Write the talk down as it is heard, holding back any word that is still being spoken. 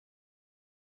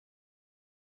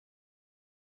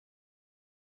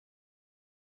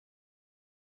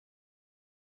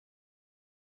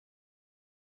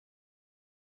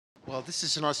Well, this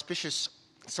is an auspicious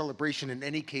celebration in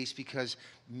any case because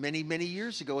many, many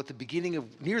years ago,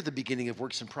 near the beginning of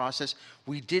Works in Process,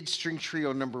 we did String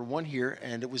Trio #1 here,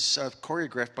 and it was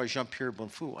choreographed by Jean-Pierre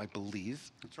Bonfou, I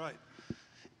believe. That's right.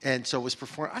 And so it was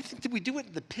performed. I think, did we do it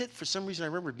in the pit? For some reason, I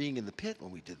remember being in the pit when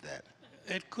we did that.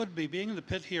 It could be. Being in the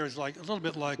pit here is like a little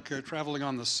bit like traveling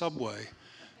on the subway.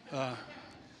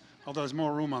 Although there's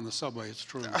more room on the subway, it's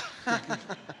true.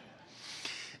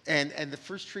 And the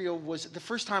first trio was, the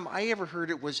first time I ever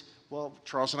heard it was, well,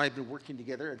 Charles and I have been working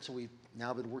together, and so we've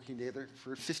now been working together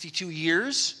for 52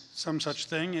 years. Some such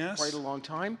thing, yes. Quite a long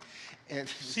time. And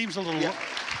seems a little... Yeah.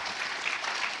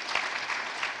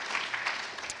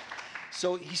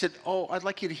 So he said, oh, I'd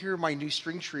like you to hear my new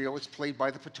string trio. It's played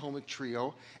by the Potomac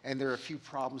Trio, and there are a few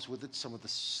problems with it. Some of the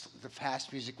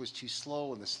fast music was too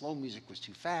slow, and the slow music was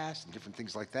too fast, and different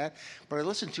things like that. But I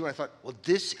listened to it, I thought, well,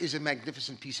 this is a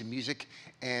magnificent piece of music,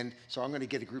 and so I'm going to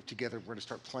get a group together. We're going to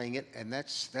start playing it, and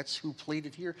that's who played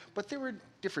it here. But there were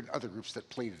different other groups that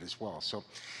played it as well. So,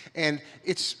 and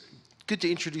it's good to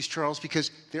introduce Charles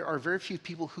because there are very few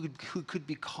people who could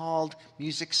be called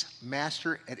music's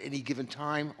master at any given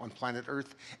time on planet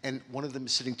Earth, and one of them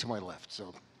is sitting to my left,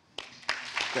 so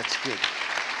that's good.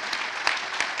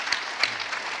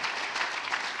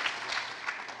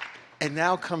 And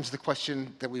now comes the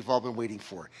question that we've all been waiting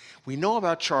for. We know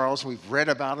about Charles, we've read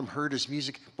about him, heard his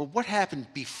music, but what happened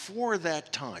before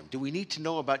that time? Do we need to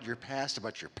know about your past,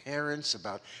 about your parents,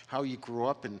 about how you grew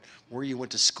up and where you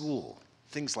went to school?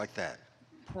 Things like that.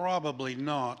 Probably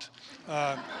not.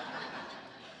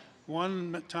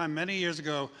 One time, many years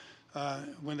ago,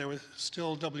 when there was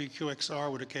still WQXR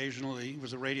would occasionally, it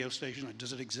was a radio station.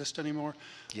 Does it exist anymore?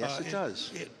 Yes, it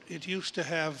does. It used to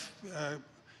have,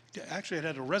 actually it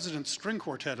had a resident string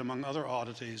quartet among other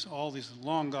oddities, all these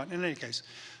long gone, in any case.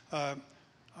 I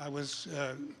was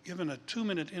given a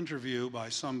 2-minute interview by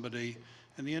somebody,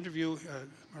 and the interview,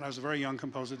 when I was a very young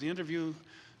composer, the interview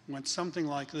went something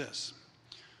like this.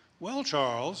 Well,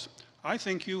 Charles, I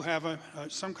think you have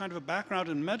some kind of a background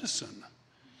in medicine.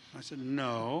 I said,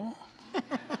 no.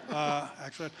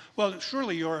 Actually, well,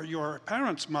 surely your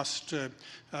parents must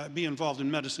be involved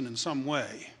in medicine in some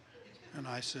way. And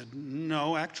I said,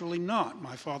 no, actually not.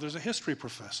 My father's a history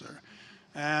professor.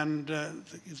 And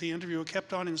the interviewer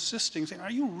kept on insisting, saying, are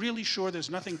you really sure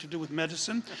there's nothing to do with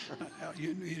medicine?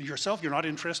 Yourself, you're not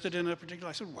interested in a particular...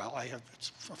 I said, well,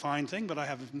 it's a fine thing, but I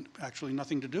have actually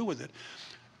nothing to do with it.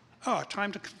 Oh,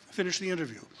 time to finish the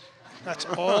interview. That's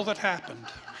all that happened.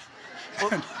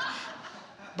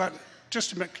 But just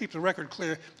to keep the record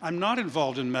clear, I'm not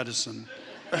involved in medicine.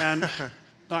 And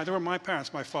neither were my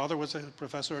parents. My father was a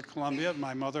professor at Columbia.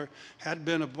 My mother had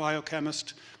been a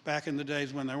biochemist back in the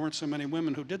days when there weren't so many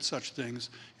women who did such things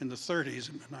in the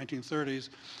 30s, 1930s,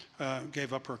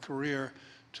 gave up her career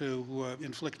to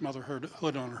inflict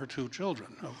motherhood on her 2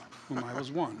 children, of whom I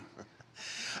was one.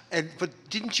 But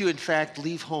didn't you, in fact,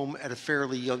 leave home at a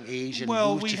fairly young age and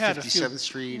move to 57th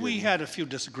Street? We had a few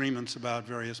disagreements about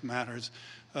various matters,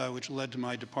 which led to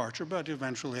my departure, but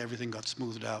eventually everything got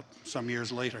smoothed out some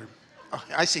years later. Oh,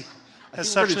 I see. As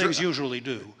such things usually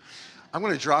do. I'm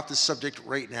going to drop this subject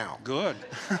right now. Good.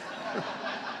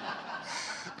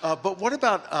 But what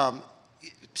about,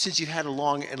 since you've had a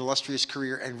long and illustrious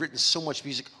career and written so much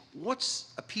music,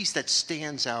 what's a piece that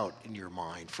stands out in your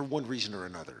mind for one reason or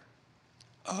another?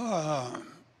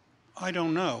 I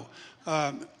don't know.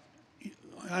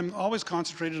 I'm always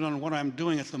concentrated on what I'm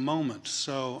doing at the moment,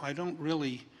 so I don't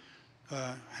really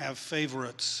have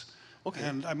favorites. Okay.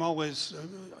 And I'm always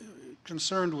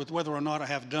concerned with whether or not I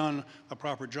have done a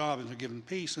proper job in a given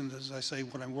piece. And as I say,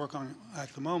 what I'm working on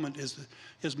at the moment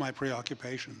is my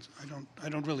preoccupations. I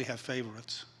don't really have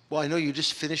favorites. Well, I know you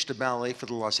just finished a ballet for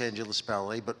the Los Angeles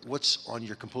Ballet, but what's on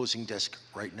your composing desk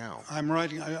right now? I'm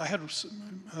writing, I had,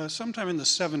 sometime in the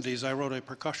 70s, I wrote a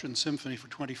percussion symphony for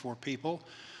 24 people,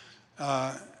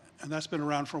 and that's been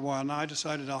around for a while. Now I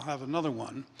decided I'll have another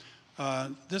one,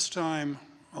 this time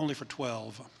only for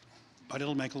 12, but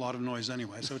it'll make a lot of noise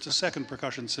anyway. So it's a second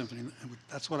percussion symphony, and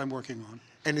that's what I'm working on.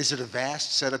 And is it a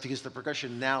vast setup? Because the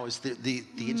percussion now is the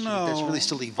instrument that's really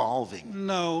still evolving.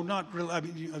 No, not really. I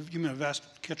mean, you mean a vast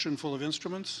kitchen full of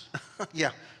instruments? Yeah.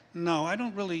 No, I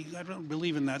don't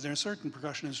believe in that. There are certain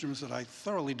percussion instruments that I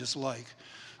thoroughly dislike.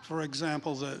 For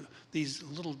example, these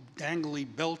little dangly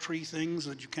beltry things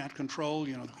that you can't control,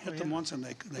 you know, hit them once and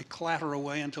they clatter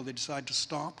away until they decide to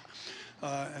stop.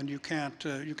 And you can't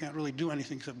really do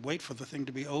anything except wait for the thing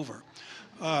to be over.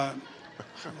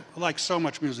 Like so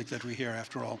much music that we hear,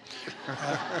 after all.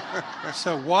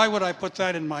 So why would I put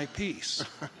that in my piece?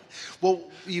 Well,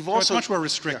 you've So it's also much more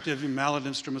restrictive. Mallet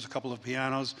instruments, a couple of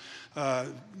pianos,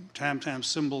 tam-tams,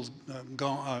 cymbals,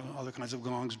 other kinds of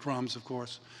gongs, drums, of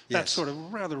course. That's Yes. sort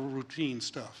of rather routine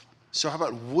stuff. So how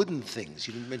about wooden things?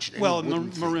 You didn't mention any Well,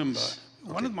 wooden marimba. things.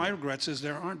 One of my regrets is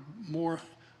there aren't more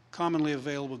commonly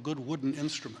available good wooden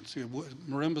instruments.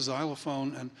 Marimba,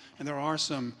 xylophone, and there are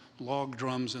some log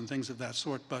drums and things of that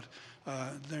sort, but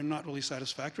they're not really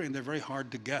satisfactory and they're very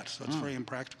hard to get, so it's very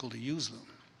impractical to use them.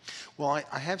 Well,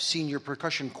 I have seen your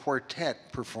percussion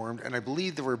quartet performed, and I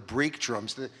believe there were break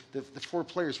drums. The four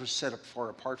players were set up far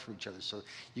apart from each other, so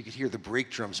you could hear the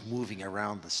break drums moving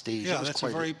around the stage. Yeah, that's a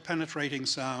very penetrating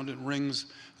sound. It rings,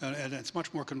 and it's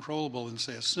much more controllable than,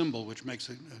 say, a cymbal, which makes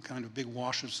a kind of big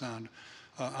wash of sound,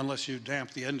 unless you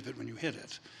damp the end of it when you hit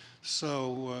it.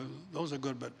 So those are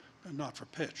good, but not for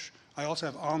pitch. I also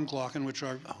have armglocken, which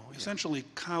are essentially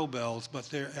cowbells, but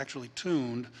they're actually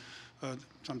tuned,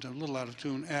 sometimes a little out of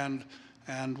tune,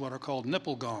 and what are called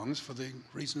nipple gongs for the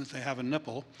reason that they have a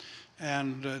nipple,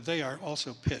 and they are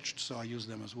also pitched, so I use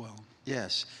them as well.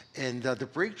 Yes, and the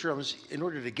brake drums, in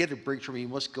order to get a brake drum, you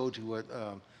must go to a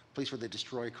place where they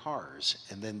destroy cars,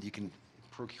 and then you can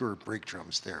procure brake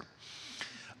drums there.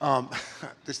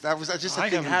 That was just a I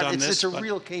thing. haven't done this, It's a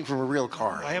real, came from a real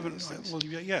car. I haven't, well,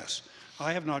 yes.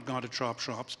 I have not gone to chop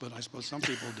shops, but I suppose some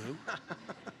people do.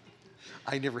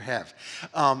 I never have.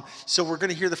 So we're going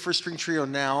to hear the first string trio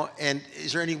now, and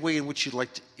is there any way in which you'd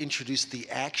like to introduce the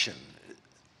action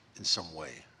in some way?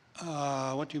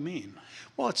 What do you mean?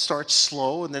 Well, it starts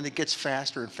slow, and then it gets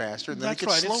faster and faster, and then it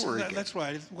gets slower again. That's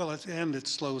right. Well, at the end, it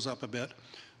slows up a bit.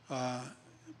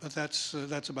 But that's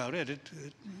about it.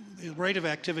 The rate of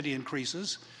activity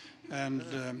increases,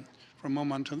 and from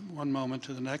one moment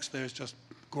to the next, there's just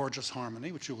gorgeous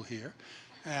harmony, which you will hear,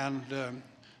 and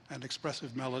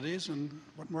expressive melodies. And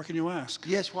what more can you ask?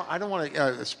 Yes, well, I don't want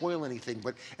to spoil anything,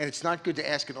 and it's not good to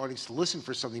ask an audience to listen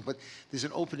for something, but there's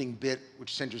an opening bit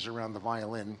which centers around the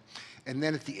violin, and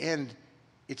then at the end,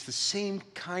 it's the same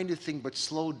kind of thing, but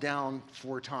slowed down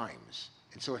 4 times.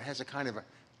 And so it has a kind of a,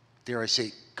 dare I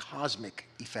say, cosmic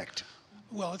effect.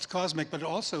 Well, it's cosmic, but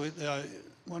also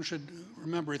one should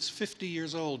remember it's 50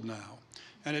 years old now.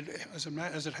 And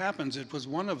as it happens, it was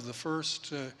one of the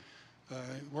first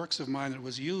works of mine that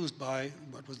was used by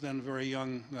what was then very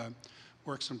young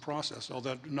works in process,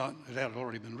 although it had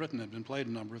already been written, had been played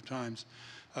a number of times,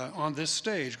 on this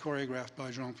stage, choreographed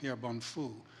by Jean-Pierre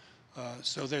Bonnefou.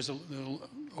 So there's an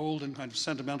old and kind of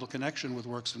sentimental connection with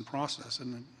works in process,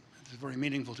 and it's very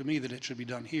meaningful to me that it should be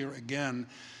done here again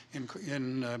in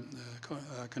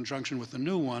conjunction with the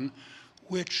new one,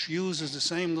 which uses the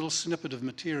same little snippet of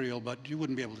material, but you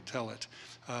wouldn't be able to tell it.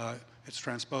 It's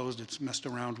transposed, it's messed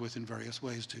around with in various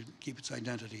ways to keep its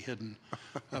identity hidden.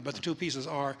 But the two pieces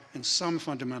are, in some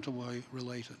fundamental way,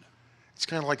 related. It's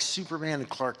kind of like Superman and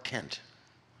Clark Kent,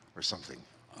 or something.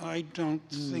 I don't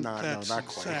think No, that's not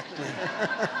quite. exactly.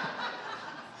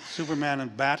 Superman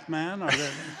and Batman,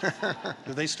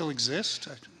 do they still exist?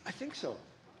 I think so.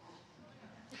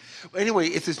 Anyway,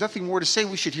 if there's nothing more to say,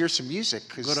 we should hear some music,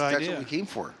 because that's idea. what we came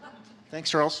for.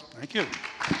 Thanks, Charles. Thank you.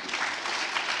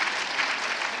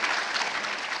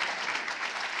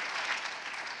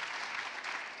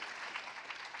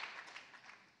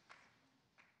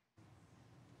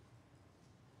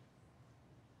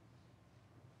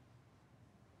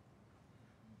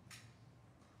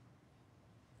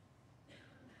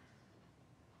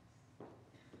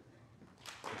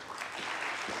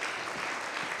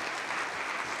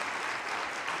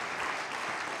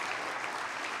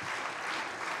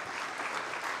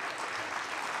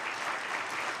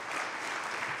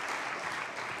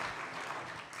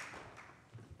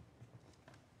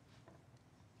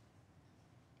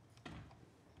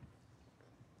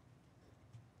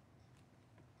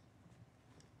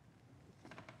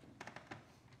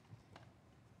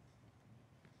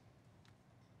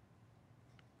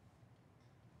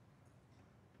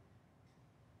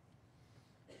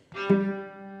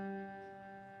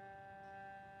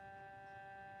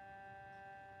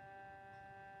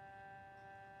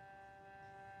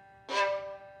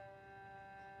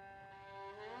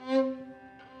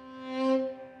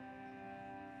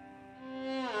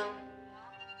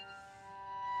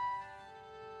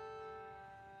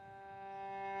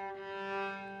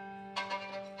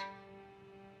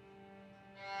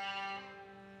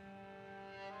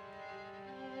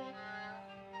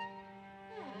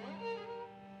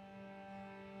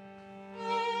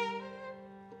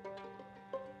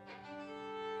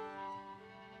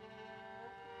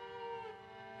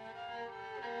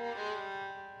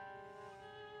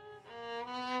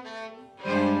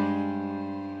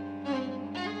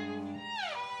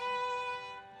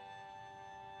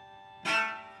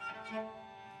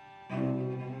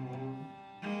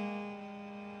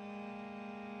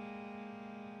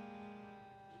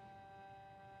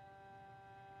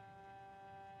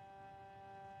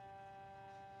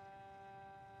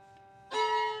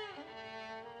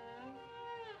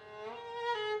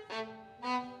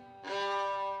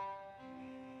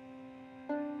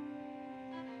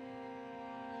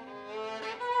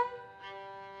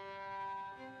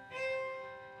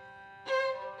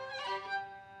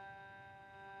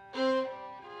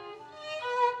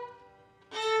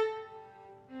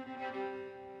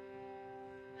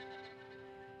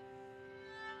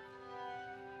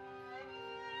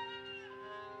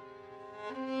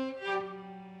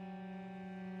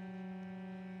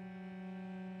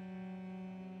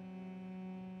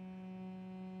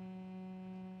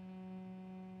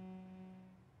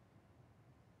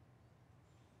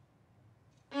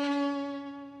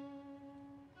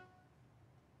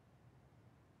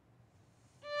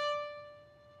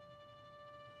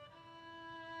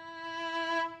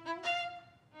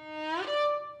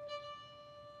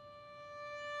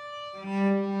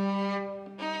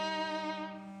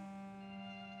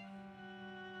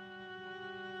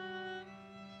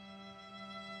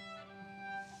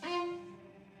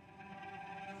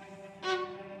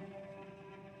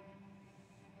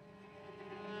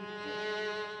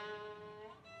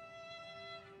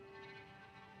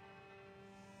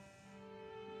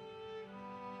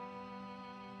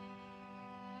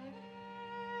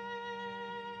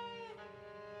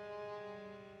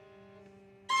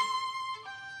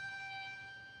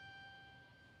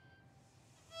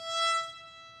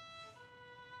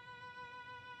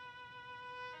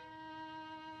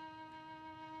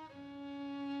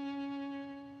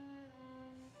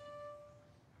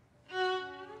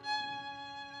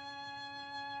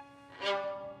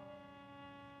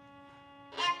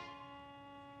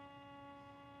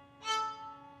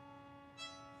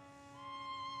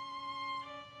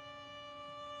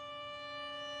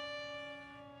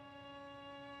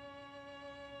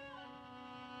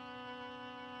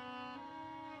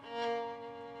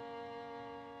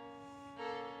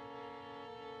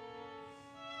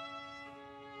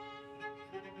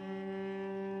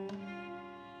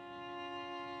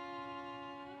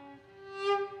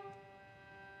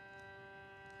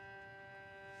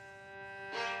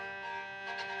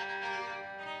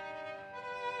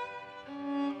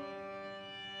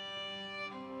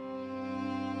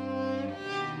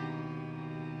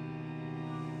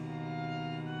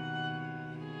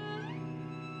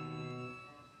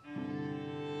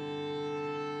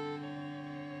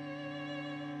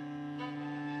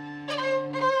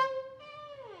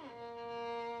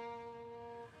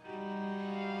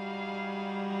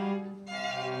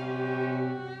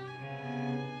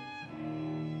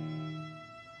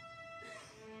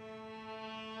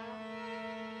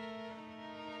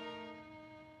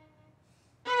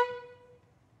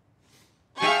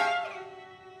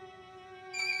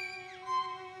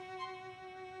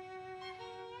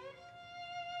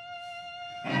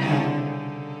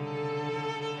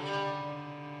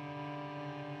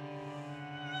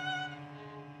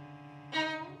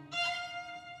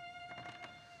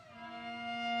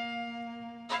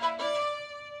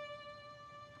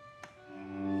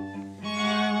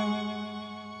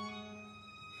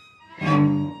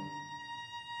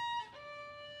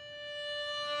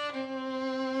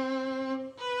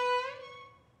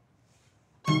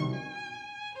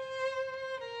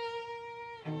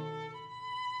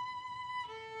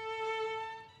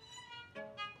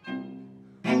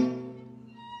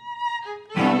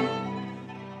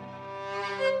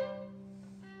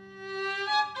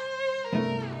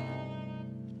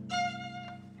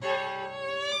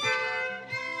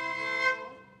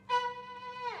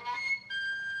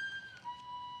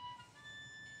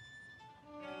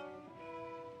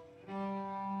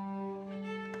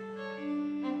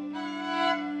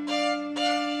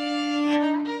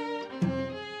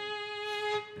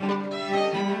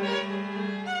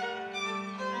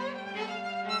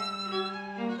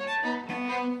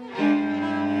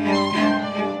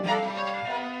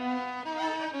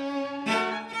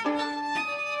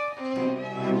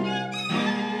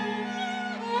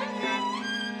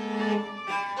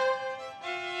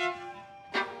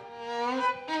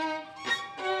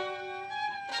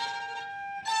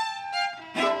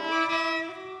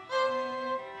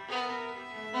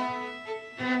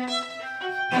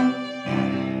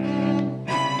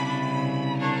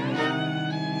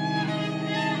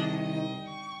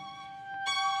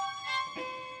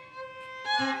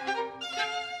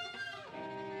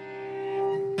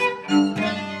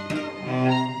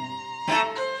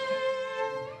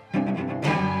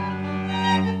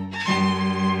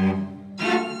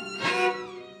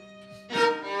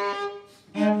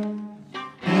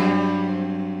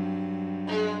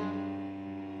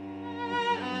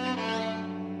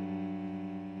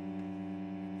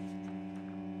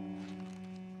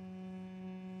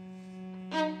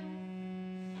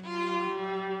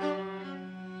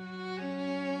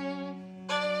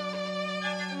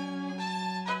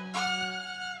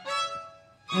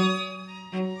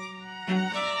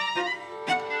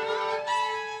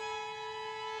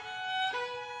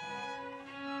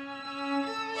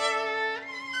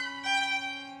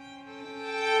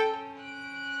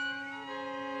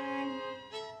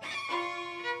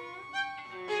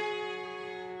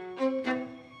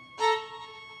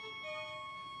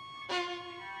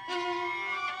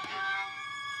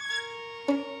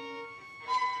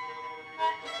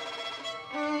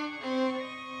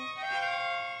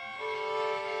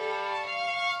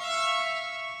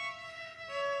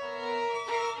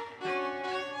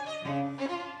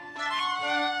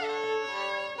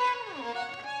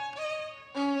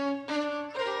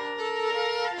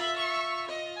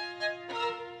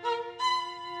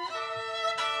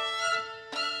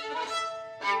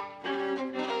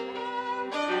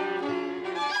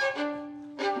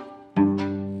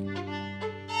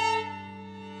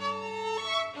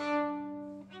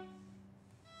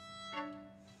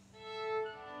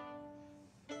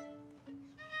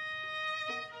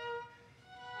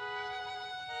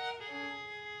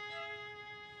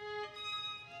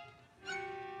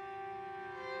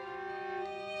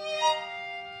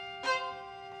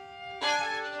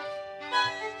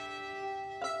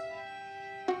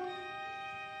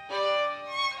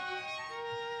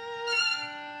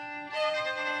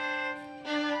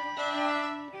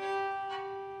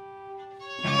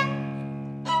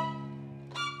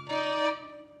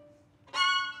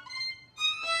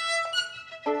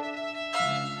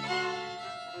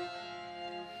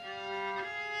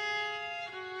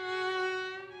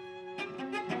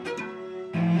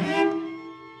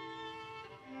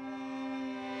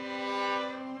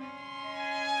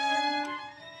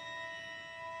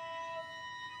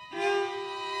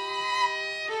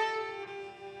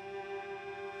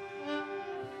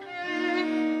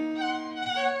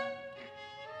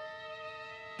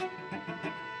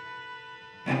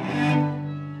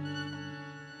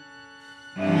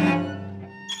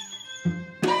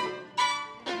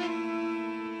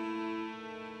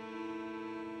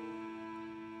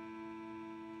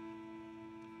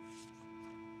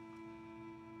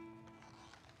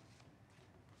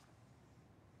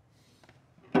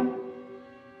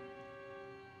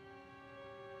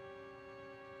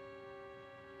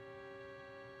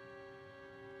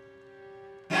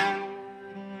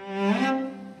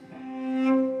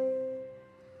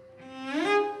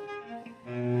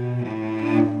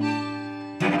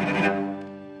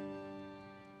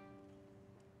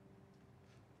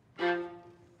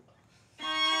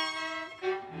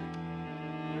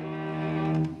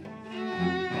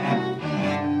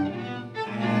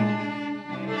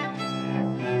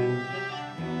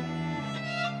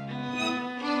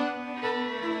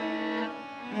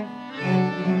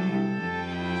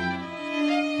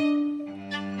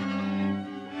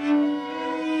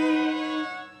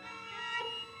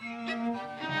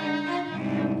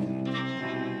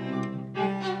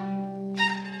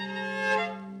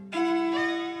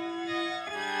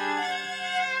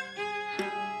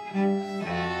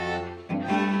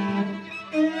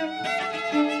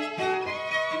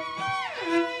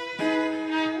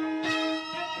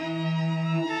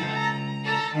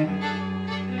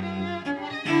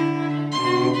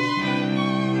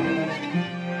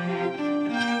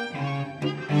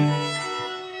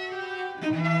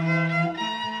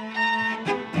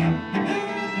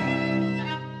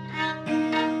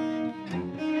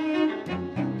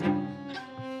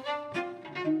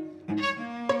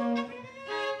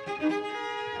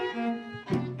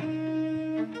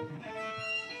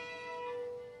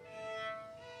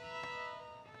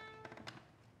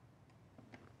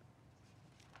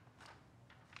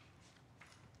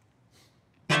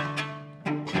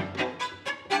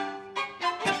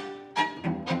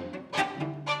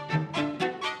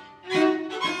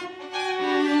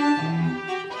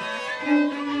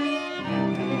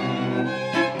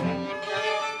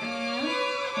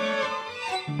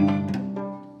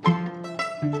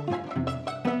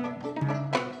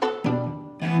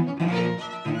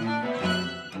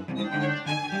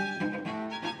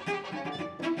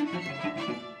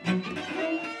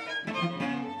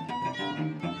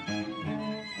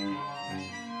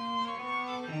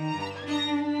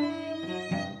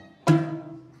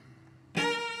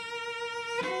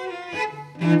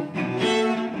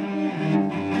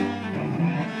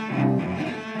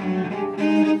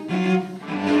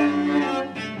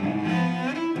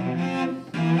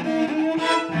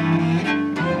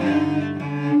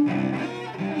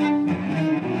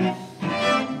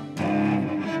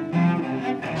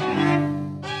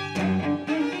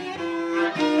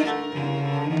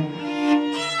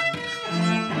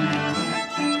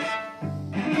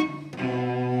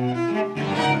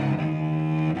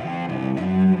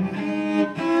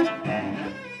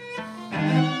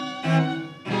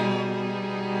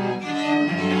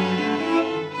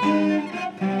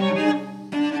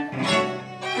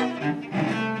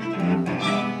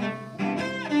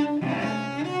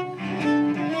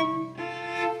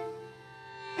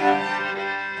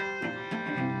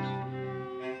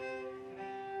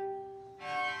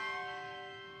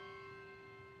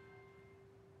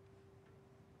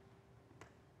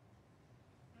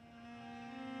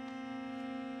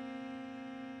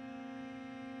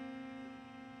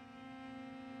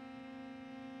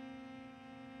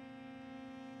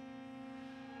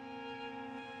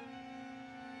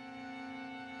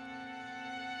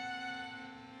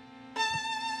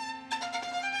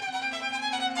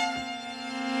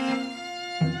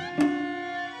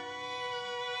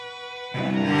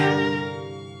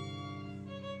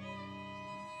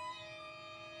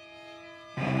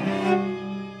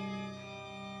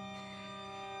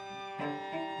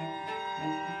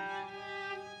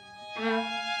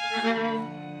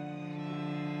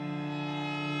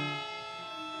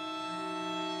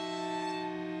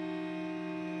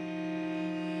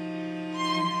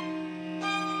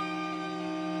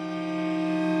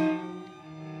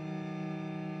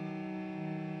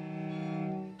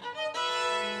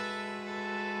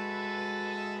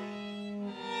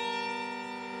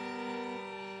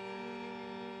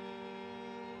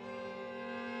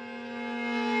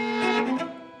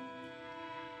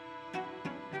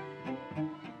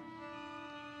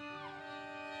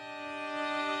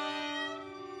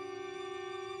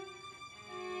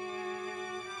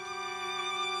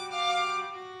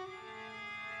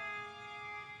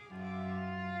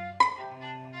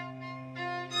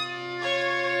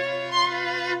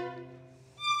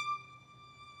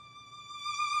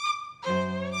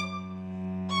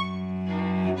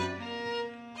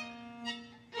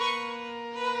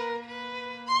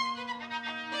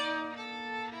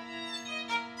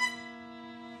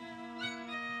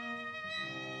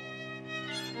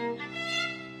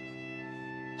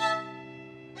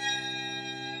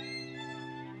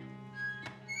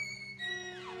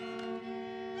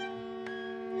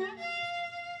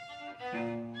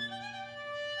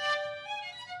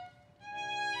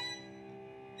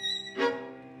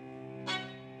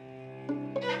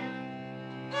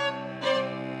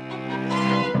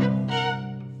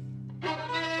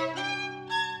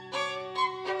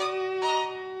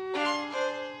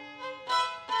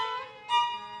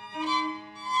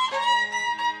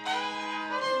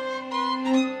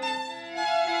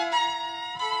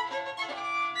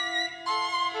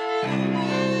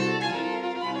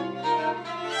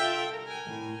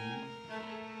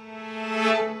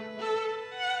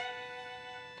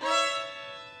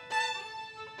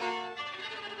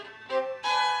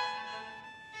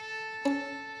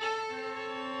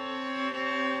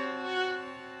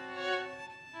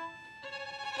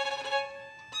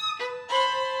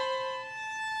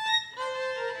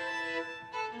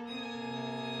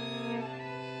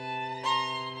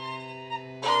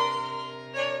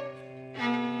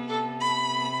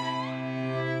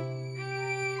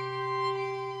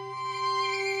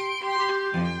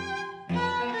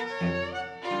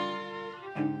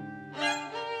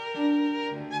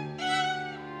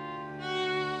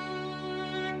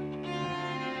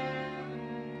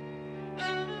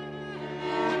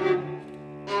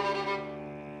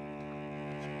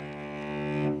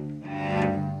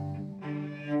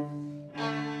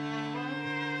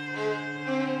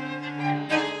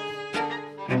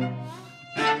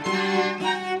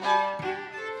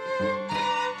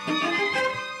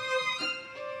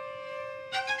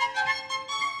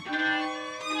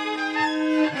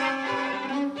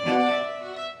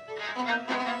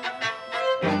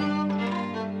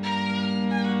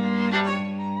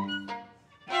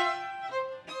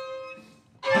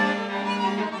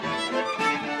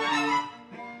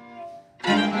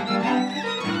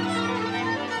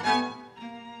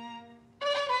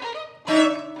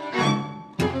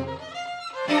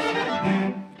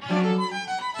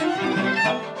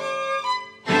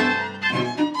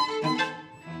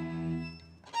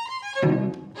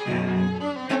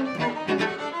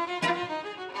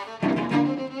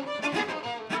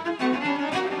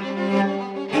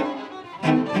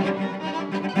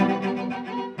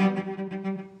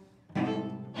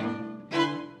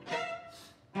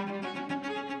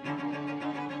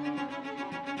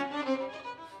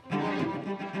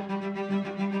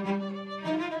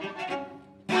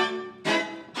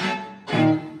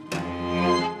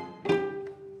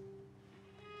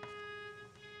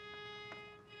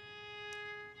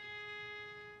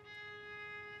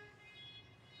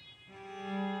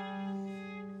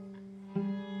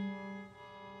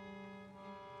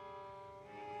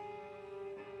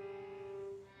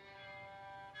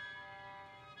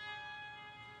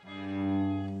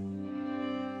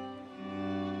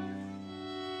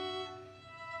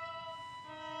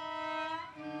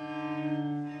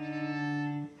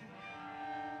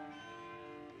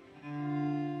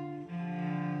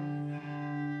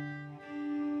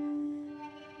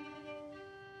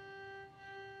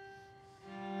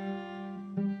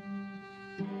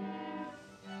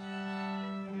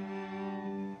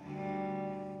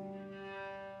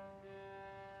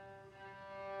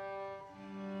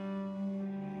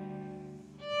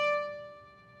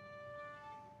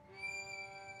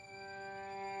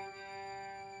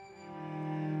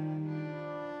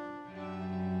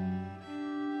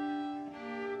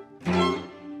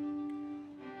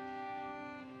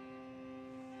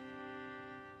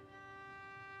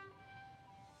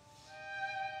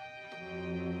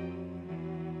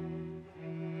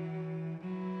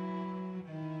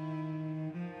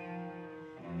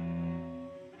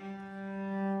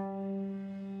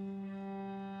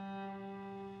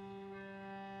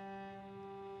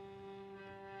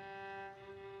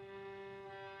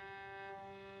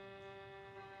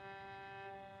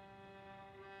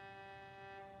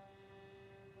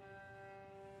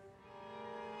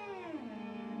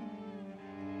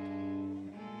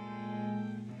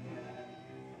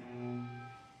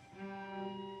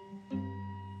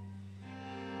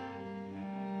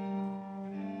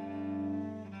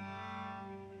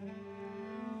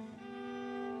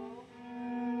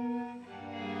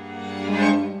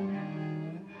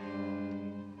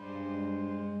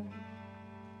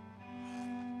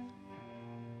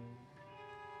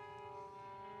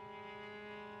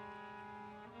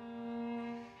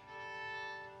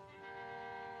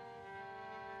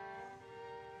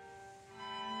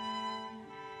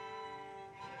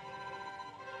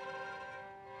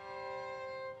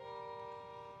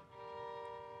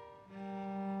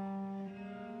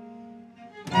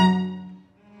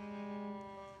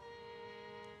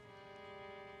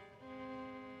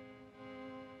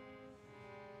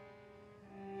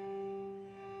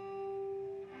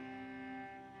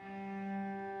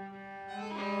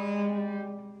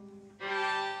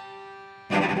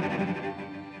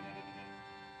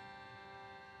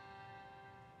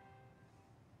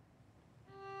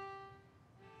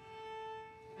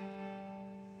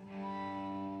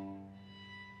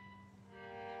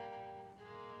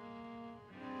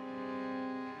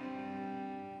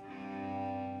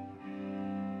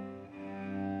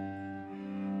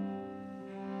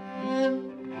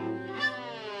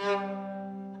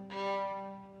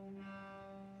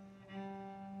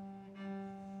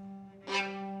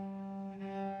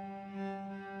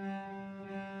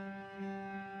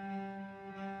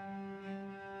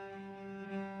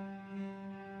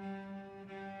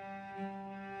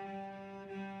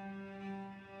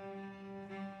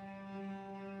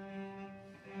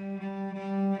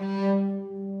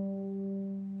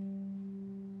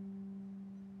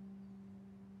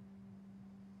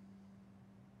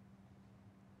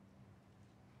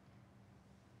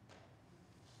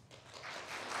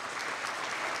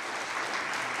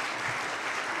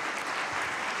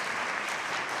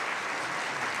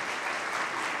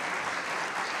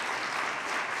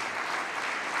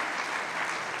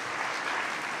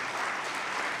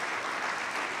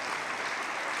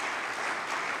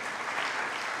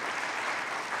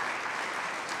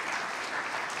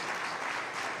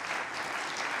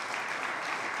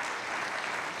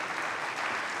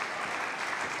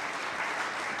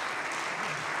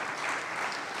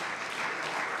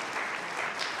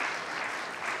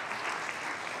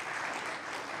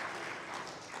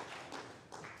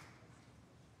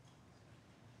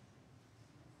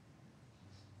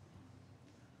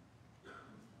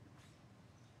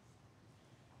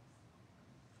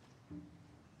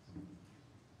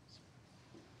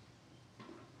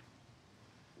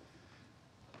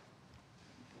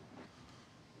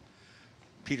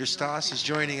 Pieter Stas is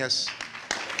joining us.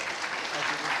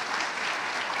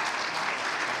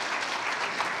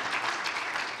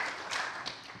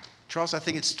 Charles, I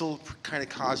think it's still kind of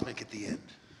cosmic at the end.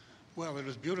 Well, it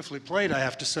was beautifully played, I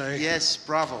have to say. Yes,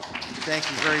 bravo. Thank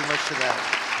you very much for that.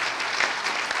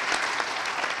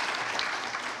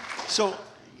 So,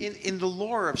 in the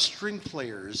lore of string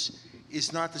players,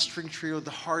 is not the string trio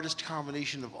the hardest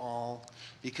combination of all?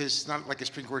 Because it's not like a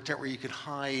string quartet where you can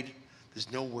hide. There's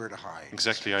nowhere to hide.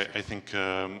 Exactly. I think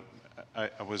I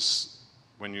was,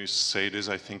 when you say this,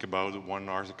 I think about one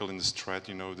article in the Strat,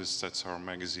 you know, that's our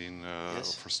magazine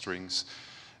Yes. for strings.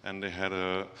 And they had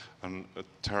a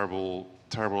terrible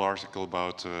article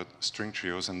about string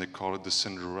trios, and they call it the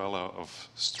Cinderella of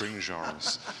string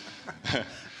genres.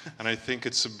 And I think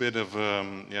it's a bit of,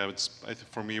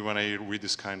 for me, when I read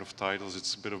this kind of titles,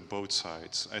 it's a bit of both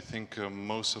sides. I think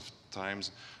most of the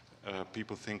times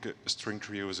people think a string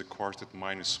trio is a quartet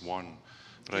 -1.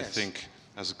 But Yes. I think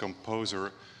as a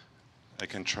composer,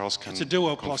 Charles can... It's a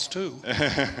duo +2.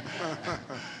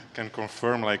 can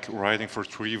confirm, like, writing for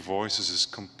 3 voices is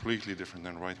completely different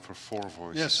than writing for 4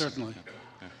 voices. Yes, certainly.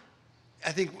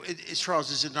 I think,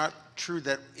 Charles, is it not true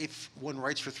that if one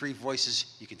writes for 3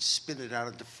 voices, you can spin it out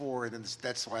into 4, and then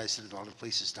that's why I said in a lot of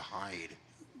places to hide?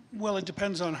 Well, it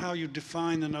depends on how you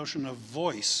define the notion of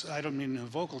voice. I don't mean in a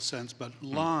vocal sense, but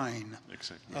line.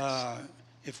 Exactly.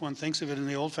 If one thinks of it in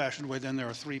the old-fashioned way, then there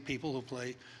are 3 people who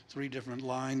play 3 different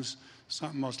lines,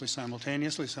 mostly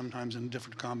simultaneously, sometimes in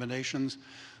different combinations.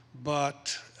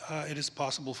 But it is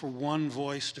possible for one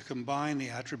voice to combine the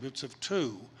attributes of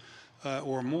 2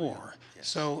 or more. Yes.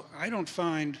 So I don't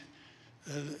find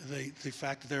the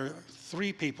fact that there are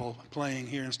 3 people playing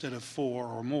here instead of 4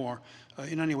 or more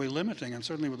in any way limiting. And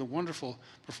certainly with a wonderful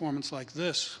performance like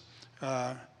this,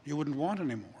 you wouldn't want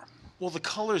any more. Well, the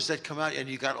colors that come out, and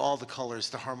you got all the colors,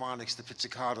 the harmonics, the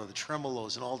pizzicato, the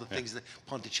tremolos, and all the things, the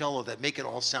ponticello, that make it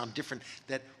all sound different,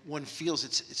 that one feels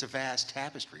it's a vast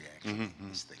tapestry, actually,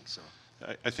 this thing. So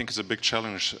I think it's a big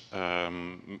challenge,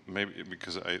 maybe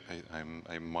because I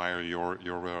admire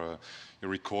your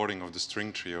recording of the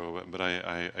string trio, but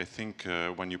I think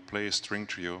when you play a string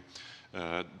trio,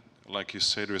 like you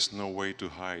say, there is no way to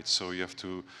hide, so you have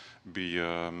to be,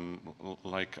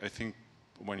 like, I think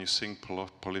when you sing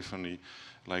polyphony,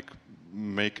 like,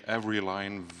 make every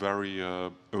line very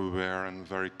aware and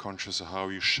very conscious of how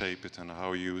you shape it and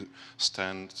how you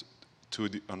stand to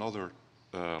another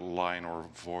line or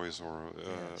voice, or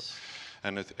yes.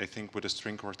 And I think with a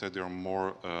string quartet there are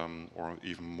more or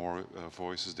even more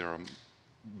voices. There are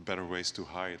better ways to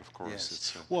hide, of course. Yes.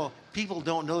 It's, Well, people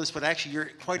don't know this, but actually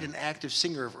you're quite an active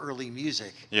singer of early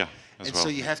music. yeah, as And well. so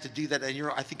you have to do that,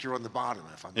 and I think you're on the bottom,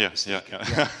 if I'm not Yeah, mistaken.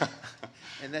 yeah.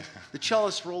 And the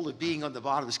cellist role of being on the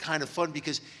bottom is kind of fun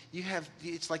because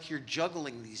it's like you're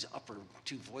juggling these upper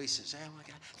 2 voices. Oh my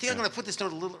God, I think I'm going to put this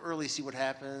note a little early, see what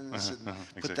happens, and put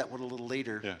exactly. that one a little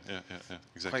later. Yeah,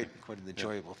 exactly. Quite an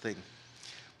enjoyable thing.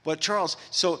 But Charles,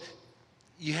 so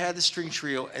you had the string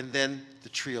trio, and then the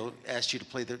trio asked you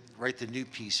to write the new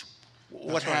piece.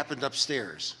 What That's right. happened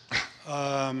upstairs?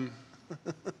 I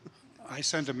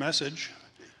sent a message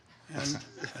and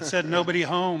it said nobody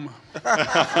home.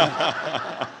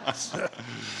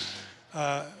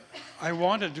 I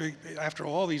wanted to, after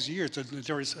all these years,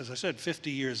 there was, as I said, 50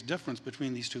 years difference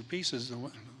between these two pieces, the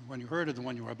one you heard and the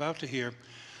one you were about to hear.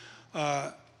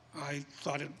 I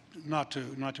thought not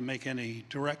to make any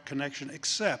direct connection,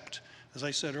 except, as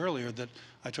I said earlier, that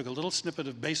I took a little snippet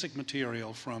of basic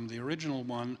material from the original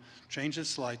one, changed it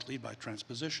slightly by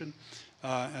transposition,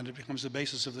 and it becomes the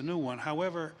basis of the new one.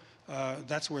 However,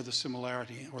 that's where the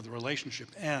similarity or the relationship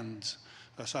ends,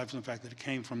 aside from the fact that it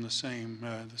came from the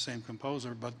same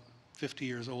composer, but 50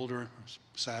 years older,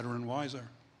 sadder and wiser.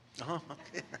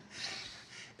 Okay.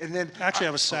 And then Actually,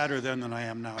 I was sadder then than I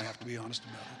am now, I have to be honest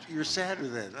about it. you're sadder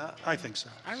then. I think so.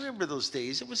 I remember those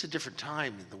days. It was a different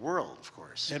time in the world, of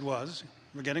course. It was.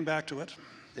 We're getting back to it.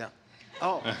 Yeah.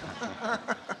 Oh.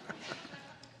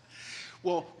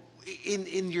 Well,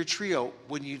 in your trio,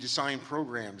 when you design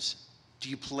programs, do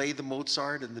you play the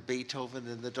Mozart and the Beethoven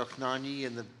and the Dohnányi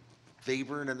and the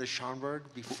Webern and the Schönberg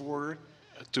before?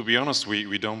 To be honest,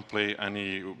 we don't play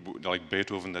any like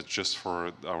Beethoven that's just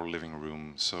for our living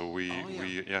room. So we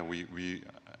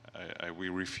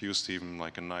refused even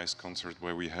like a nice concert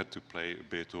where we had to play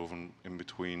Beethoven in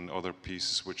between other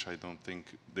pieces, which I don't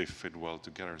think they fit well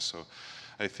together. So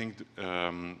I think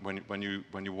when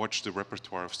you watch the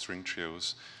repertoire of string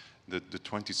trios, the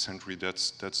 20th century,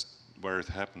 that's where it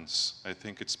happens. I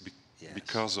think it's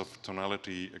because of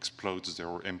tonality explodes there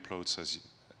or implodes as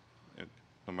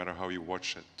no matter how you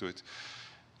watch it,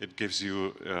 it gives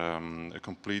you a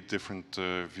complete different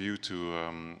view to,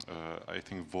 I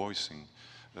think, voicing,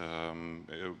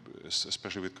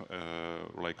 especially with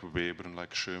like Webern,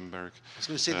 like Schönberg. I was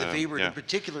going to say the Webern in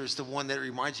particular is the one that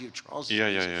reminds you of Charles'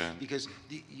 because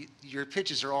your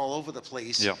pitches are all over the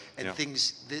place, and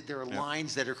things, there are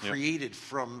lines that are created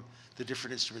from the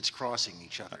different instruments crossing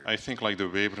each other. I think like the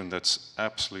Webern, that's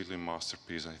absolutely a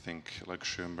masterpiece. I think like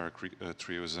Schönberg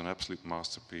trio is an absolute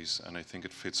masterpiece, and I think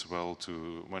it fits well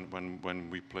to when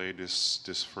we play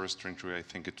this first string trio. I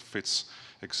think it fits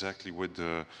exactly with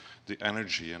the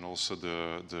energy and also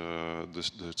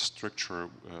the structure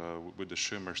with the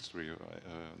Schönberg trio.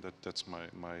 That's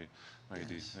my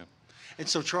idea. Yeah. And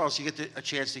so, Charles, you get a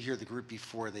chance to hear the group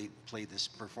before they play this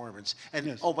performance. And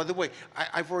yes. Oh, by the way,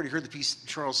 I've already heard the piece.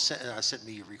 Charles sent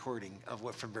me a recording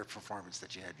of from their performance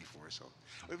that you had before.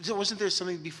 So wasn't there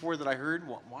something before that I heard?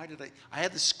 Why did I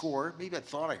had the score. Maybe I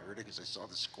thought I heard it because I saw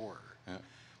the score. Yeah.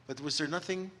 But was there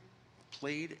nothing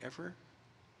played ever?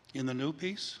 In the new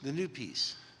piece? The new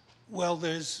piece. Well,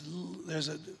 there's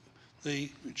the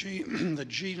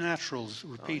G naturals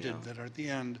repeated that are at the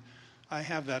end. I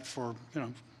have that for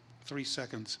 3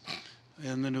 seconds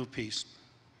in the new piece,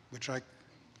 which I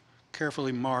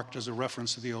carefully marked as a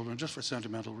reference to the old one, just for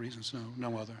sentimental reasons,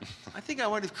 no other. I think I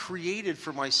might have created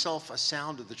for myself a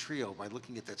sound of the trio by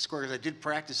looking at that score, because I did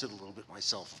practice it a little bit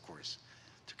myself, of course.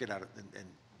 Took it out and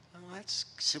oh, that's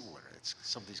similar. It's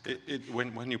something's good.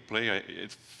 When you play,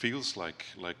 it feels like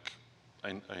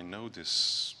I know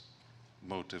this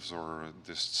motives or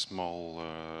this small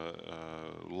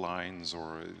lines,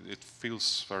 or it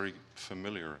feels very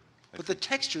familiar. But the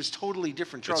texture is totally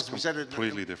different, Charles. Was that an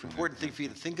different, important thing for you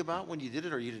to think about when you did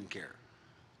it, or you didn't care?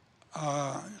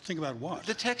 Think about what?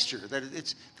 The texture.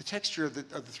 The texture of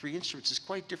the three instruments is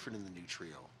quite different in the new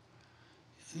trio.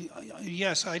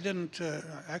 Yes, I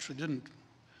actually didn't.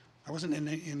 I wasn't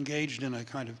engaged in a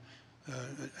kind of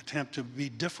attempt to be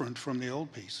different from the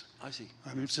old piece. I see.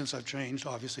 I mean, since I've changed,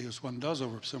 obviously, as one does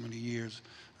over so many years,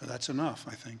 that's enough,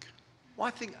 I think.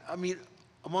 Well, I mean,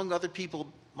 among other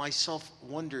people, myself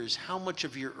wonders how much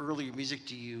of your earlier music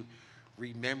do you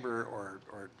remember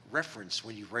or reference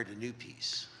when you write a new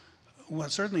piece? Well,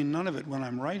 certainly none of it when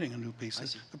I'm writing a new piece. I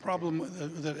see. The problem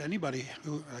that anybody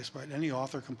I suppose, any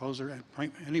author, composer,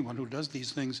 anyone who does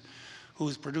these things, who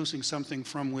is producing something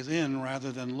from within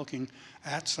rather than looking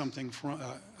at something from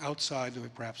outside, the way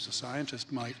perhaps a scientist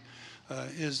might,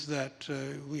 is that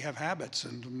we have habits,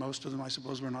 and most of them, I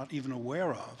suppose, we're not even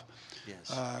aware of.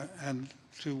 Yes. And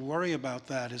to worry about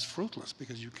that is fruitless,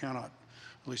 because you cannot,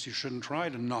 at least you shouldn't try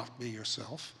to not be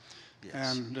yourself.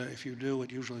 Yes. And if you do,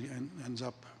 it usually ends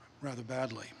up rather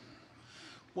badly.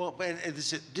 Well, and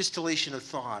it's a distillation of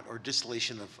thought or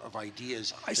distillation of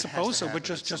ideas. I suppose so, but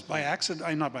just by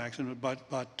accident, not by accident,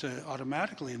 but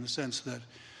automatically, in the sense that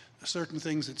certain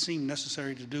things that seemed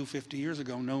necessary to do 50 years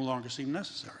ago no longer seem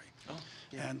necessary. Oh,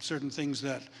 yeah. And certain things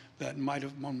that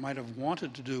one might have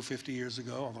wanted to do 50 years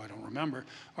ago, although I don't remember,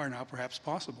 are now perhaps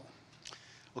possible.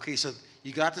 Okay, so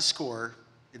you got the score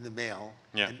in the mail.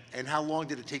 Yeah. And how long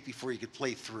did it take before you could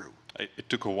play through? It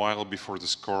took a while before the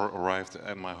score arrived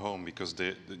at my home because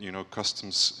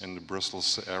customs in the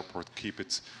Brussels airport keep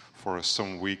it for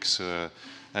some weeks, and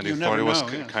You they thought never it was know,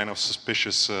 yeah. kind of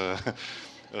suspicious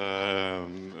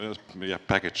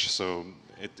package. So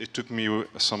it took me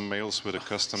some mails with a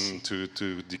custom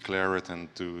to declare it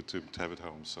and to have it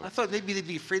home. So I thought maybe they'd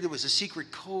be afraid there was a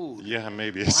secret code. yeah,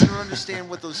 maybe. Well, I don't understand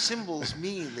what those symbols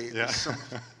mean. Yeah.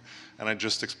 And I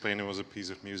just explained it was a piece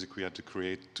of music we had to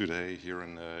create today here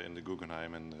in the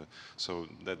Guggenheim, and so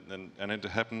that and it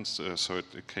happened. So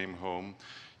it came home.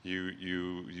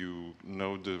 You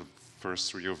know the first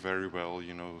trio very well.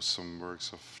 You know some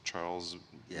works of Charles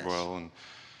Yes. well,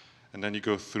 and then you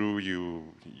go through.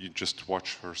 You just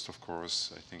watch first, of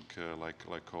course. I think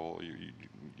like all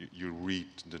you read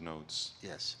the notes.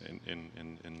 Yes.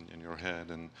 In your head,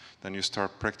 and then you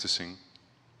start practicing.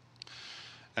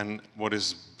 And what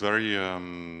is very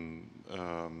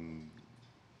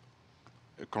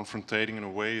confrontating in a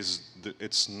way is that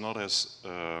it's not as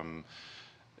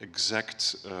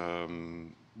exact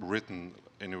written.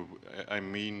 I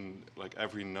mean, like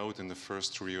every note in the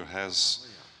first trio has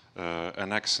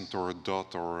an accent or a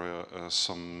dot or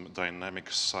some dynamic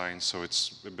sign. So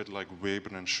it's a bit like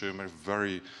Weber and Schömer,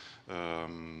 very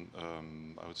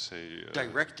I would say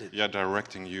Directed. Yeah,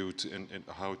 directing you to in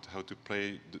how to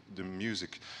play the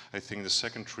music. I think the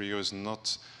second trio is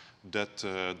not that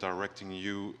directing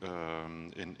you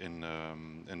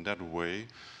in that way.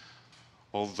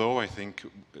 Although I think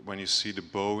when you see the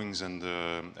bowings and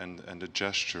the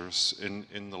gestures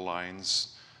in the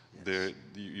lines, yes,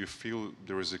 you feel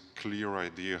there is a clear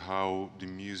idea how the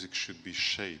music should be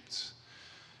shaped.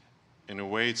 In a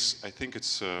way, I think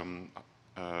it's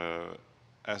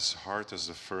as hard as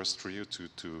the first trio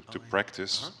to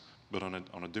practice, but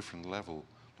on a different level.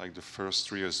 Like the first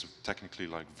trio is technically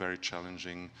like very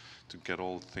challenging to get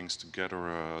all things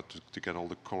together, to get all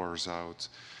the colors out.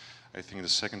 I think the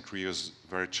second trio is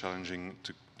very challenging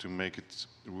to make it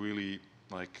really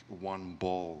like one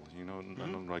ball, you know,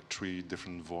 not like three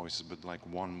different voices, but like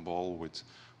one ball with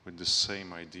the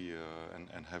same idea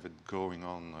and have it going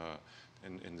on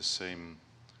in the same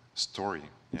story.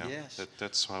 Yeah, Yes.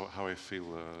 That's how I feel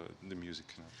the music.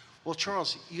 You know. Well,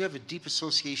 Charles, you have a deep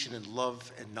association and love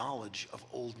and knowledge of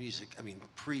old music. I mean,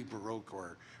 pre-Baroque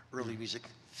or early music,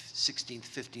 16th,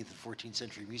 15th, and 14th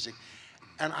century music.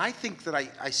 And I think that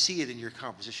I see it in your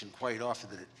composition quite often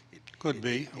that it Could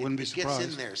be. I wouldn't be surprised. It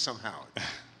gets in there somehow. It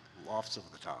lofts over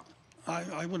the top.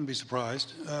 I wouldn't be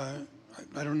surprised.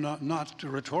 I don't know, not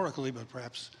rhetorically, but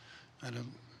perhaps at a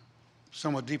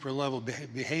somewhat deeper level,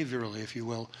 behaviorally, if you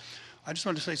will. I just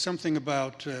want to say something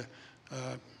about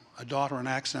a dot or an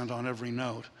accent on every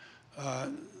note.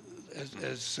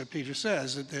 As Pieter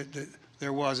says,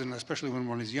 there was, and especially when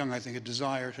one is young, I think a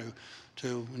desire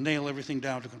to nail everything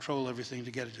down, to control everything,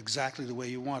 to get it exactly the way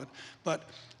you want it. But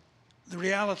the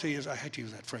reality is, I hate to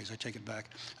use that phrase, I take it back.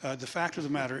 The fact of the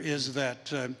matter is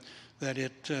that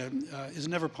it is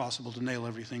never possible to nail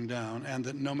everything down, and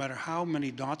that no matter how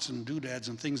many dots and doodads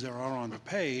and things there are on the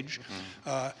page,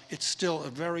 it's still a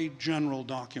very general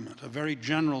document, a very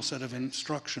general set of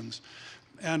instructions.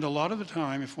 And a lot of the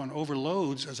time, if one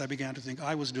overloads, as I began to think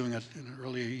I was doing it in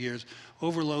earlier years,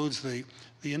 overloads the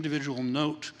individual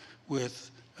note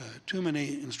with too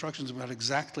many instructions about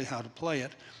exactly how to play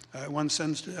it, one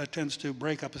tends to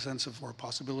break up a sense of, or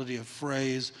possibility of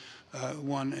phrase.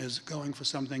 One is going for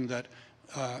something that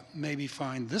may be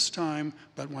fine this time,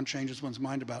 but one changes one's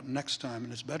mind about next time,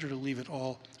 and it's better to leave it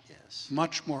all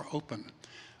much more open.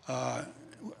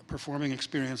 Performing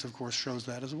experience, of course, shows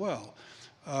that as well.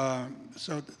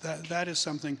 So that is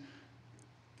something.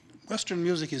 Western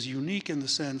music is unique in the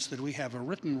sense that we have a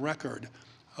written record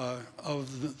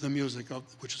of the music,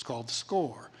 which is called the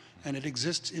score. And it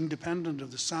exists independent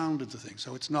of the sound of the thing.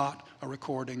 So it's not a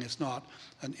recording, it's not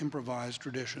an improvised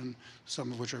tradition,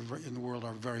 some of which are in the world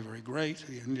are very, very great,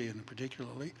 Indian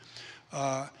particularly.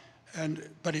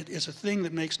 But it is a thing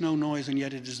that makes no noise, and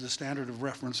yet it is the standard of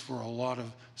reference for a lot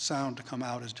of sound to come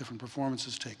out as different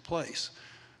performances take place.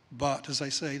 But as I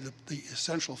say, the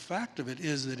essential fact of it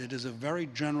is that it is a very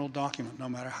general document, no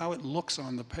matter how it looks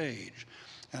on the page.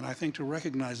 And I think to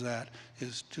recognize that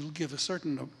is to give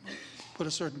put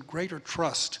a certain greater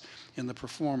trust in the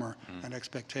performer and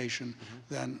expectation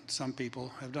than some people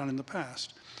have done in the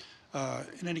past.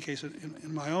 In any case,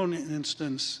 in my own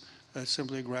instance, it's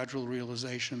simply a gradual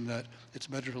realization that it's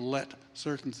better to let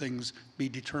certain things be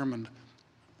determined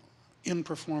in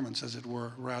performance, as it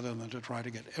were, rather than to try to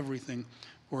get everything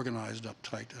organized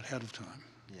uptight ahead of time.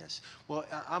 Yes. Well,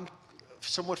 I'm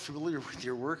somewhat familiar with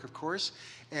your work, of course,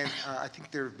 and I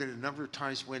think there have been a number of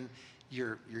times when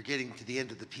you're getting to the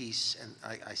end of the piece, and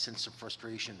I sense some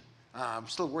frustration. I'm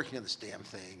still working on this damn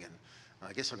thing, and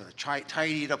I guess I'm going to try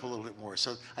tidy it up a little bit more.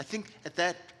 So I think at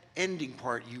that ending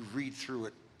part, you read through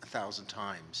it 1,000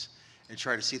 times and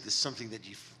try to see if there's something that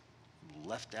you've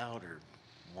left out or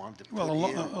wanted to put Well,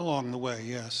 in. along the way,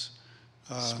 yes.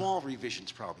 Small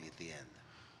revisions probably at the end.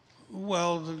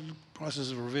 Well, the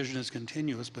process of revision is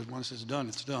continuous, but once it's done,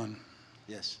 it's done.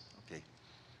 Yes, okay.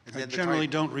 And I then the generally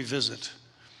time- don't revisit.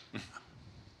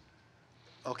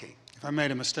 Okay. If I made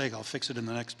a mistake, I'll fix it in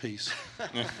the next piece.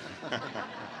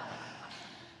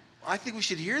 I think we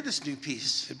should hear this new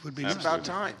piece. It would be It's nice. about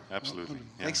time. Absolutely.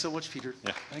 Yeah. Thanks so much, Peter.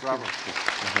 Yeah. Thank Bravo. you.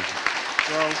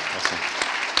 Bravo. Awesome.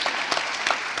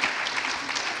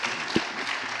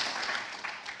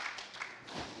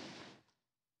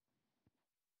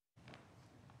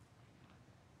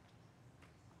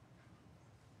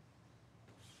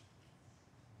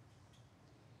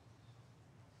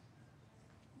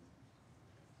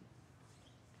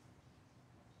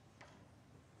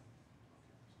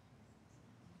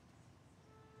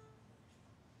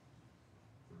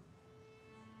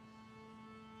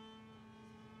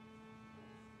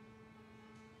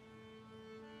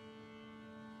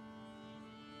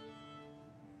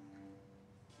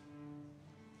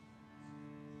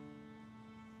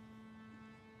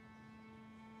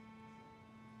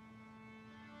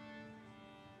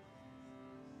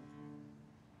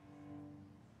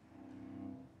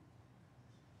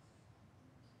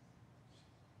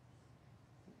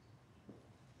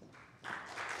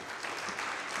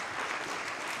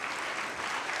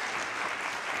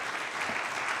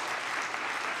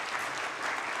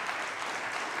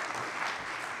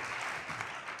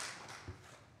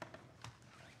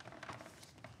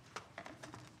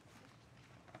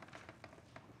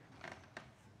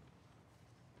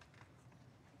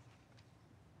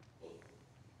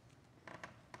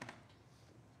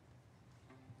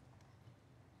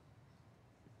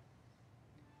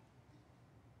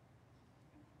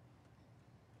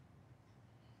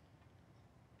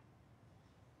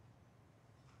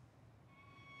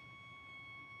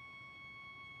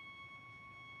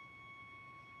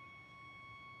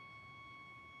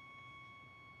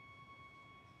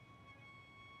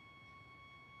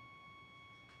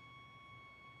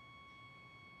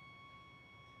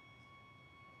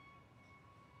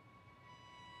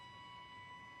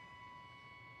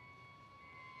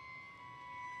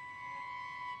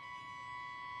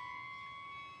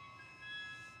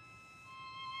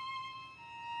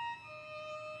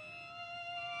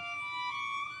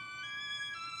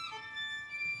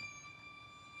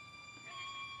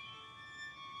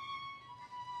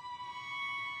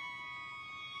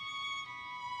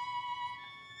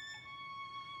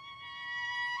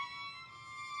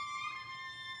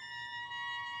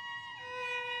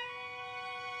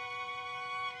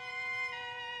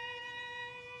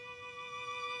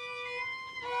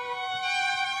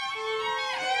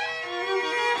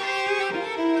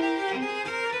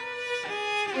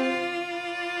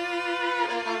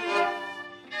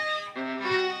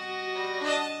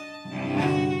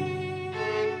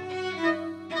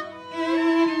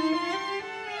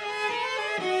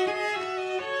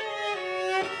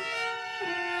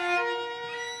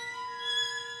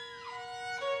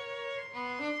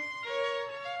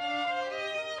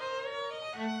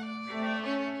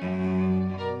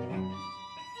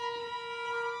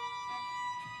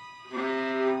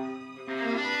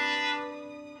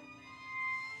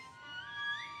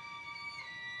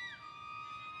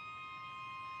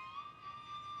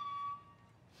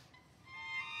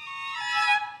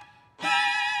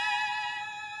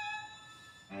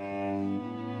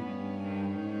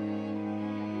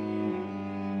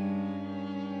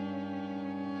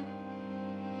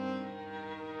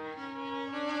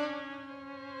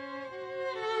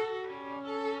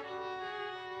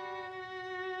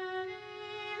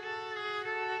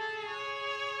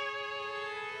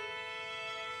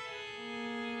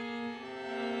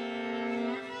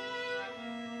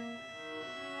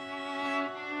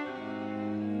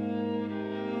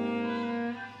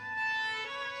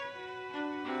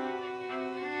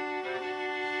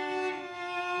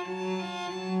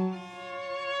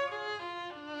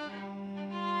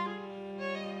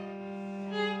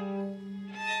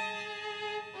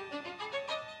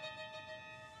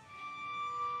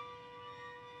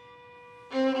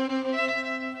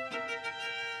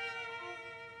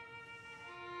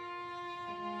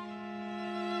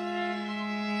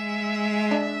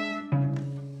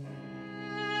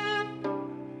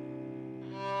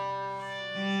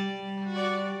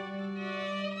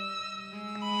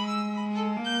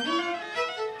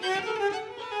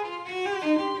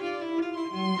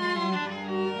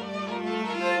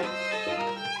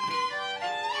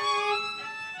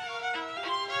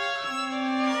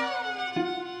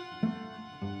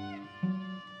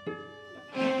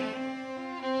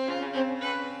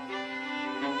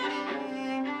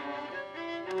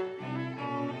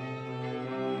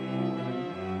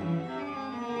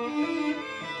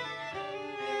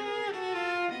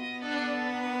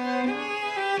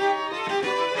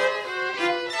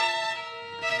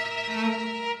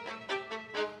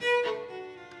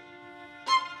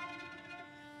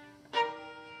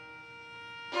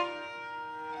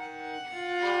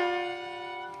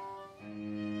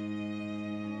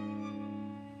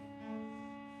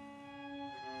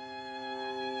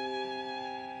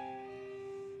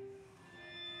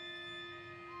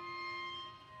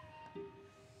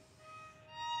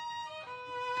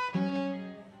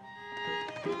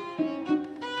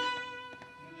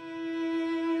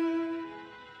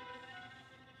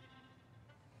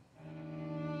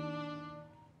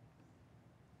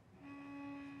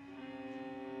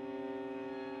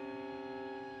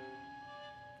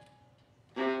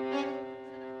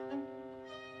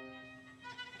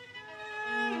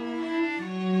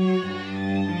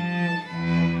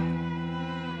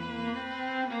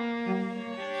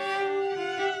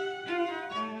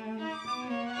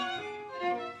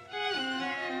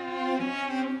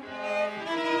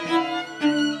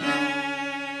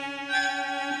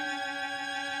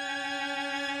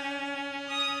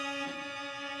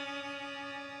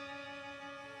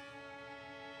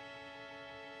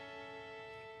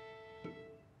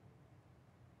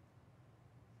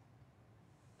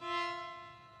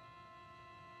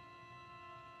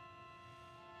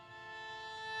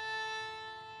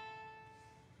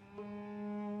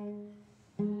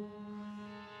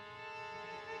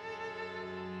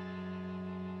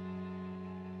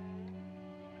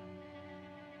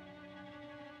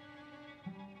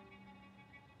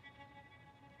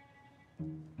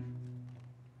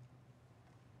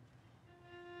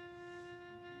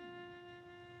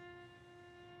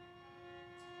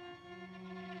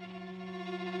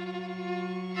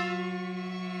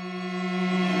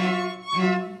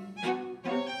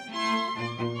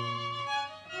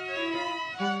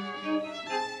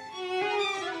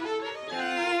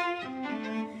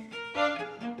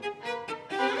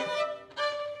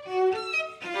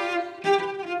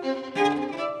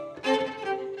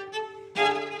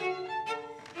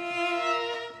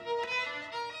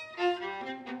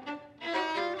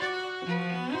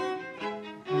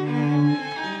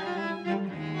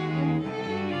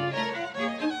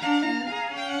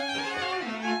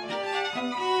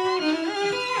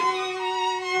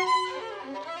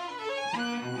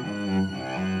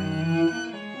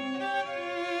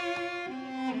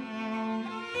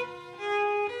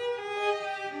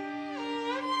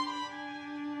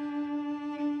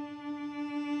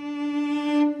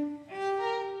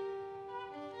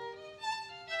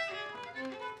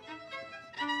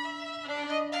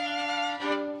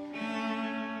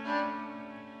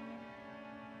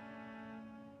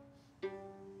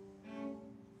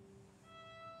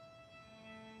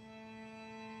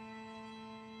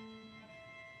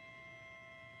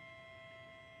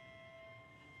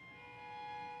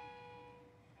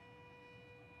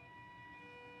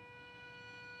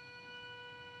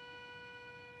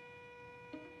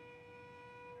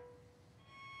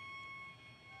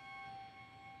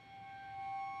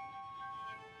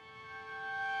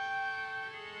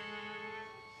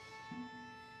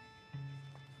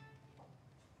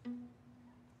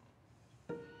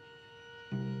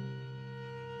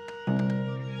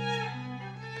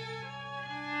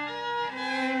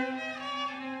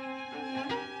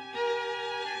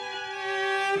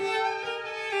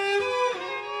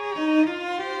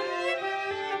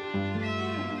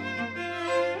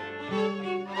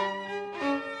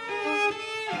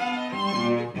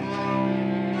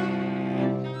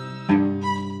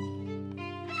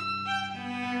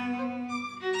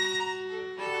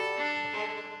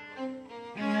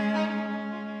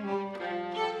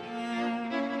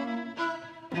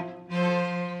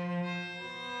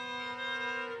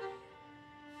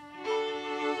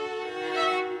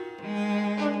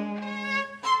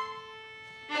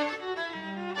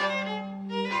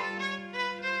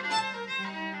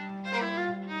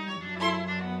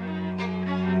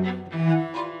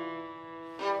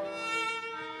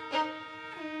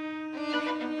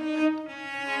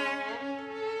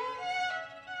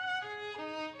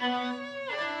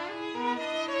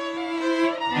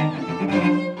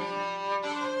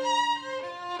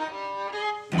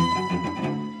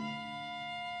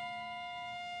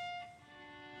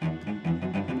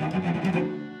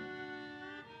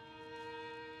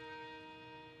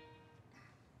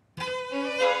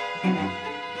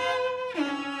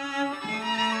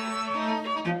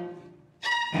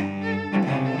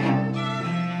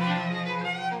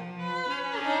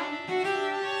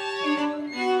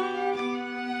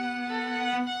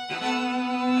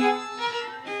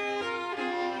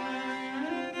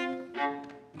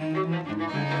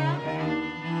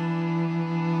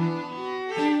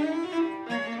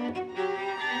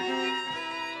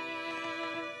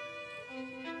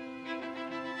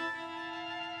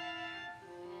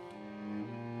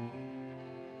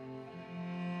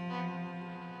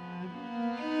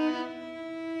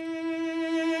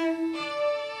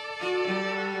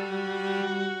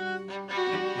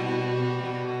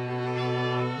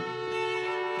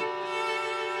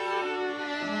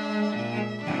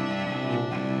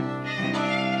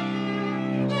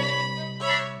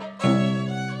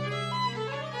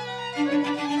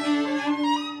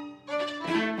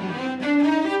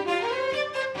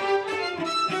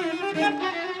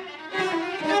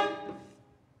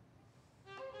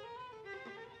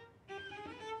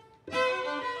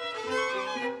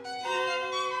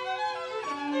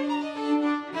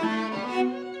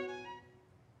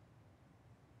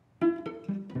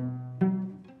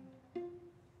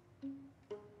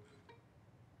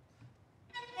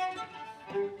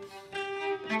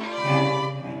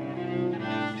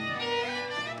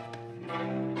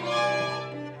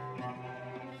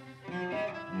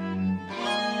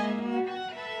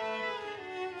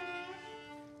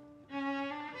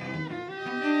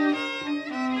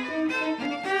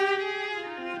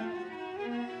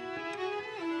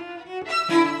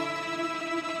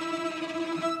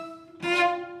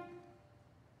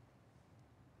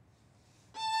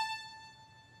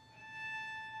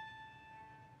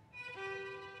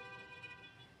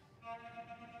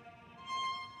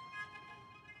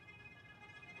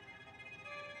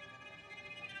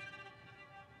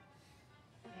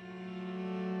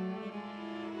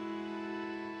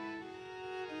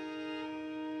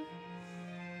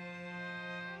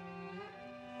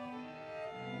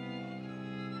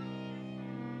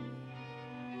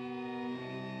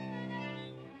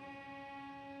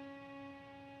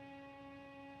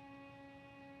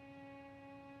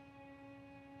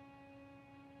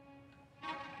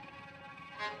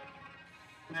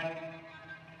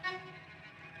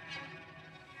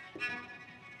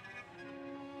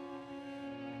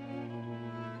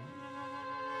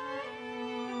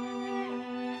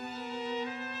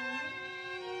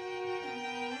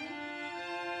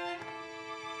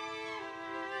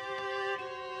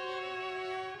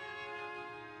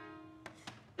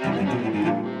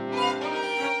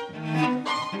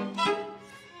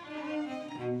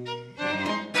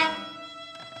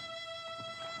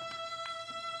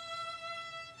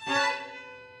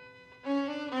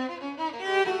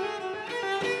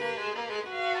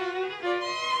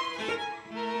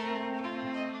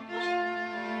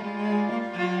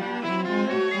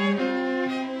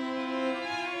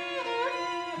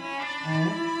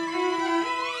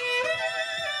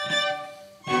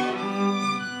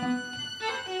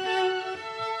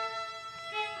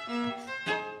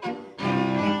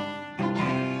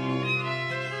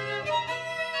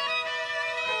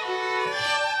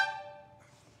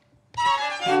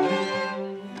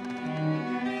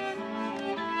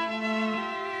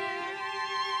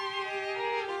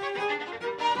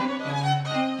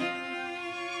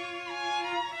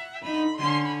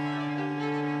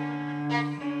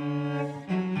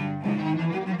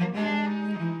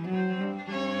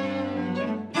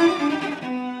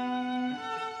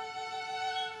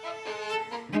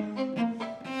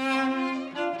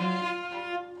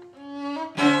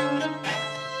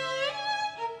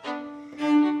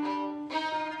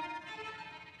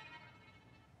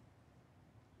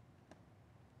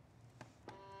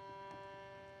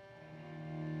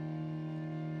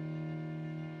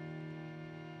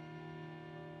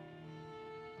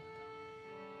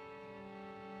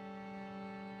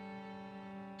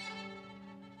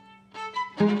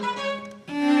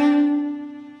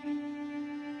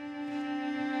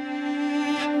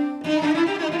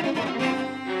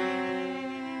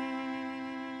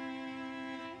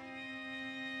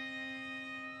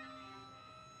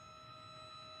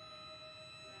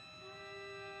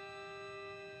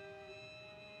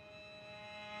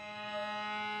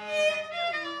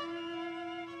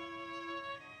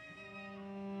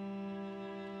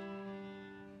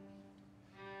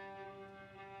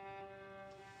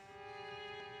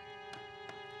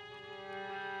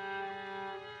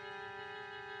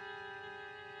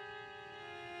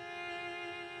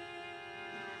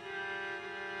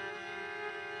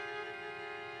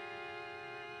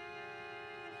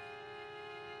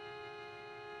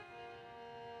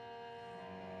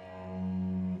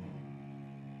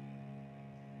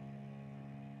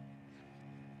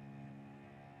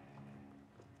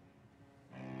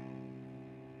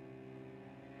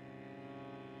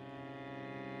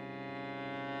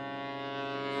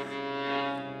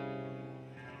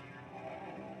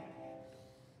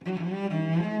 Mm-hmm.